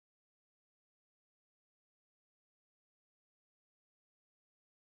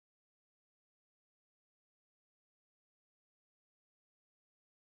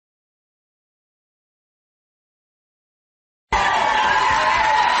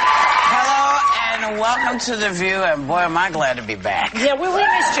welcome to The View, and boy, am I glad to be back. Yeah, we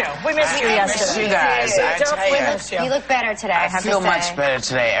missed you. We missed you yesterday. Missed you guys. I tell you. You look better today, I have to say. I feel much better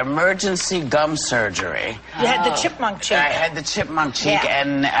today. Emergency gum surgery. You had the chipmunk cheek. I had the chipmunk cheek,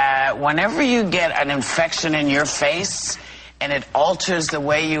 and whenever you get an infection in your face and it alters the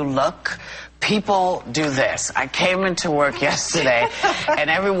way you look, people do this. I came into work yesterday, and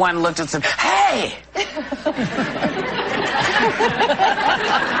everyone looked and said, "Hey!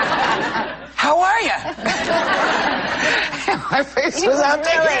 How are you?" My face was out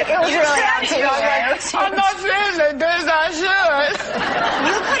there. It was really out too. I'm not feeling as good as I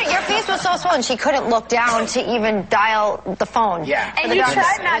should. Your face was so swollen, she couldn't look down to even dial the phone. Yeah. And you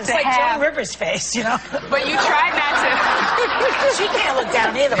tried not to have Joan Rivers' face, you know. But you tried not to. She can't look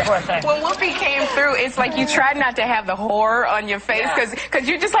down either, poor thing. When Whoopi came through, it's like you tried not to have the horror on your face because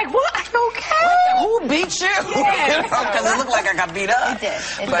you're just like, what? I'm okay. Who beat you? Because it looked like I got beat up. It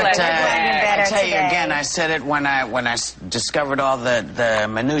did. But I tell you again, I said it when I discovered all the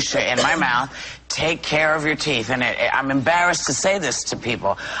minutia in my mouth. Take care of your teeth. And I'm embarrassed to say this to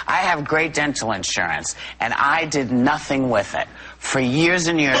people. I have great dental insurance, and I did nothing with it. For years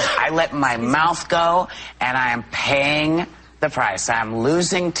and years, I let my mouth go, and I am paying the price. I'm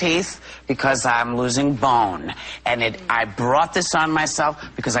losing teeth because I'm losing bone. And I brought this on myself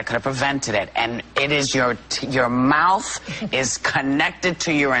because I could have prevented it. And it is your mouth is connected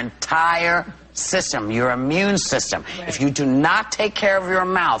to your entire system, your immune system. Right. If you do not take care of your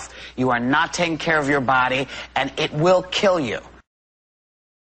mouth, you are not taking care of your body, and it will kill you.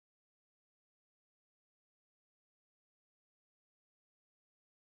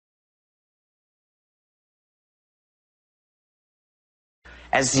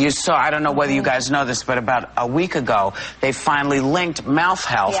 As you saw, I don't know whether you guys know this, but about a week ago, they finally linked mouth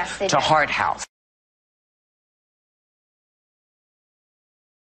health to heart health.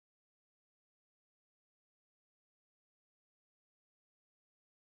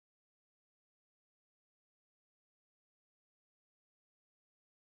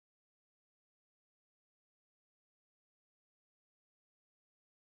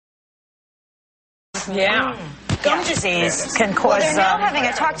 Yeah. Gum disease can cause... Well, they're now having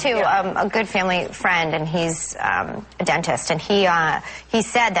a talk to a good family friend, and he's a dentist, and he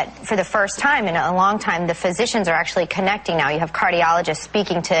said that for the first time in a long time, the physicians are actually connecting now. You have cardiologists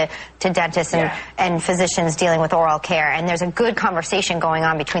speaking to dentists and physicians dealing with oral care, and there's a good conversation going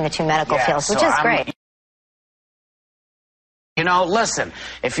on between the two medical fields, which is great. You know, listen,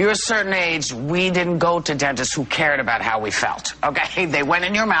 if you're a certain age, we didn't go to dentists who cared about how we felt, okay? They went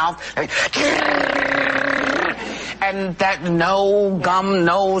in your mouth, and that no gum,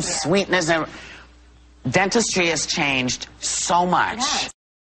 no sweetness. And dentistry has changed so much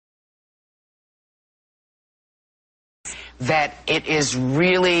that it is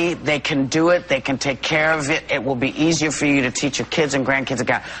really, they can do it, they can take care of it. It will be easier for you to teach your kids and grandkids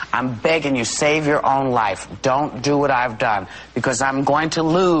again. I'm begging you, save your own life. Don't do what I've done, because I'm going to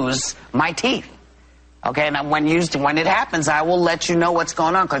lose my teeth. Okay, and when it happens, I will let you know what's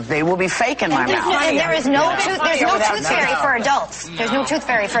going on, because they will be fake in my mouth. And there is no tooth fairy for adults. There's no tooth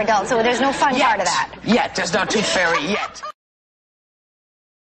fairy for adults, so there's no fun part of that. Yet, there's no tooth fairy yet.